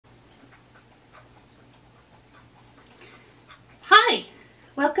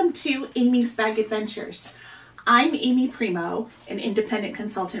welcome to Amy's Bag Adventures. I'm Amy Primo, an independent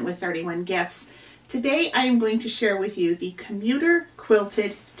consultant with 31 Gifts. Today I am going to share with you the Commuter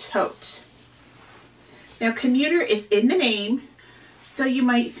Quilted Tote. Now commuter is in the name, so you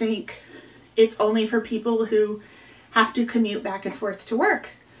might think it's only for people who have to commute back and forth to work.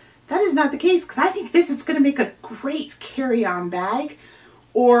 That is not the case, because I think this is going to make a great carry-on bag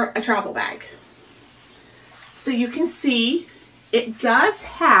or a travel bag. So you can see it does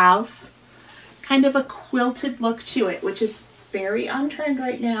have kind of a quilted look to it, which is very on trend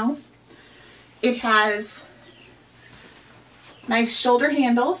right now. It has nice shoulder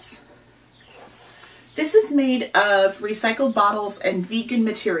handles. This is made of recycled bottles and vegan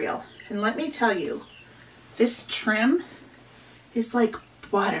material. And let me tell you, this trim is like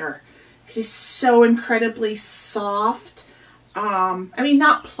butter. It is so incredibly soft. I mean,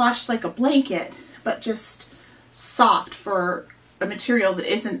 not plush like a blanket, but just soft for a material that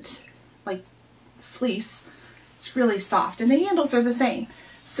isn't like fleece. It's really soft, and the handles are the same.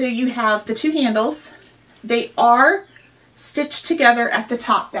 So you have the two handles. They are stitched together at the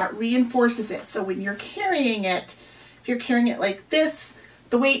top. That reinforces it. So when you're carrying it, if you're carrying it like this,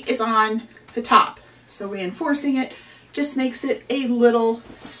 the weight is on the top. So reinforcing it just makes it a little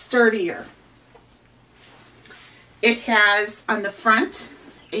sturdier. It has on the front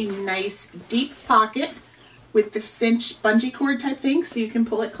a nice deep pocket with the cinch bungee cord type thing, so you can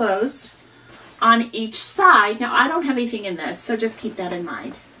pull it closed. On each side, now I don't have anything in this, so just keep that in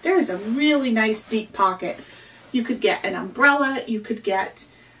mind. There is a really nice deep pocket. You could get an umbrella, you could get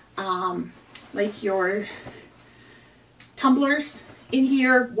like your tumblers in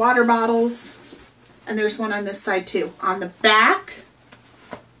here, water bottles, and there's one on this side too. On the back,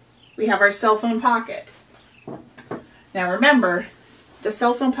 we have our cell phone pocket. Now remember, the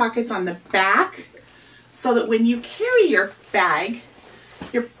cell phone pocket's on the back, so that when you carry your bag,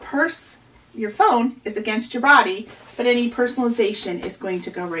 your purse, your phone is against your body, but any personalization is going to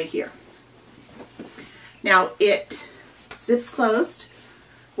go right here. Now it zips closed,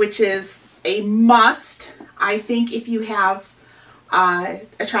 which is a must. I think if you have a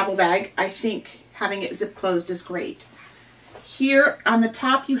travel bag, I think having it zip closed is great. Here on the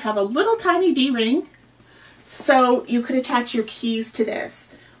top you have a little tiny D-ring, so you could attach your keys to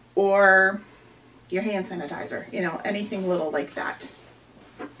this, or your hand sanitizer, you know, anything little like that.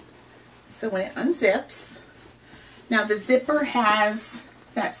 So when it unzips, now the zipper has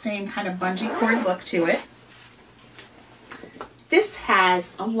that same kind of bungee cord look to it. This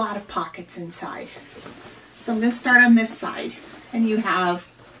has a lot of pockets inside. So I'm going to start on this side, and you have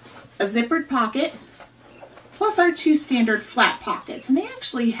a zippered pocket plus our two standard flat pockets, and they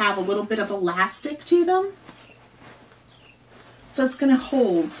actually have a little bit of elastic to them, so it's going to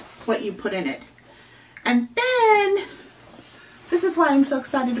hold what you put in it. And then, this is why I'm so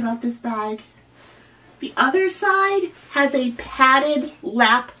excited about this bag. The other side has a padded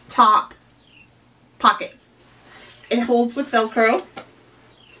laptop pocket. It holds with Velcro,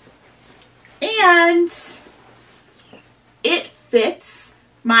 and it fits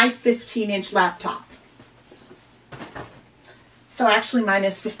my 15-inch laptop. So actually mine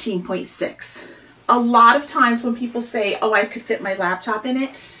is 15.6. A lot of times when people say, oh, I could fit my laptop in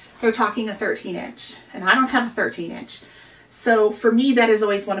it, they're talking a 13-inch, and I don't have a 13-inch. So for me, that is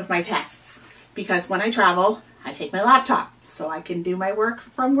always one of my tests, because when I travel, I take my laptop so I can do my work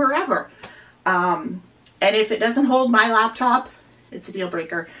from wherever. And if it doesn't hold my laptop, it's a deal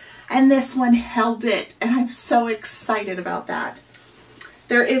breaker. And this one held it, and I'm so excited about that.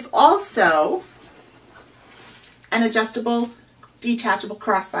 There is also an adjustable, detachable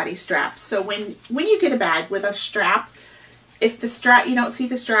crossbody strap. So when you get a bag with a strap, if the strap, you don't see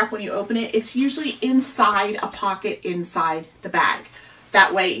the strap when you open it, it's usually inside a pocket inside the bag.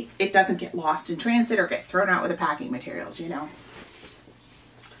 That way it doesn't get lost in transit or get thrown out with the packing materials, you know.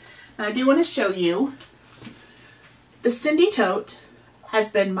 Now I do want to show you, the Cindy tote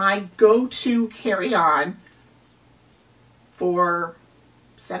has been my go-to carry-on for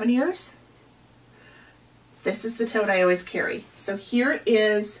 7 years. This is the tote I always carry. So here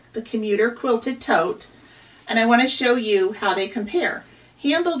is the Commuter Quilted Tote, and I want to show you how they compare.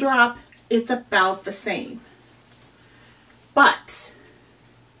 Handle drop, it's about the same. But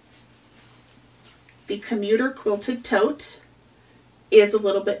the Commuter Quilted Tote is a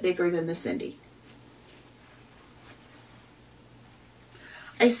little bit bigger than the Cindy.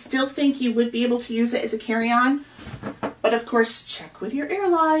 I still think you would be able to use it as a carry-on, but of course check with your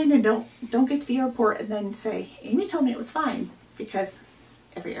airline, and don't get to the airport and then say, Amy told me it was fine, because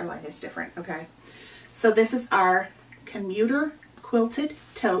every airline is different, okay? So this is our Commuter Quilted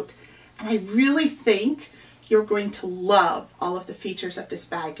Tote, and I really think You're going to love all of the features of this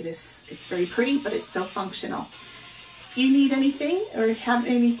bag. It's very pretty, but it's so functional. If you need anything or have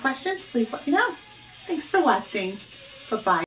any questions, please let me know. Thanks for watching. Bye-bye.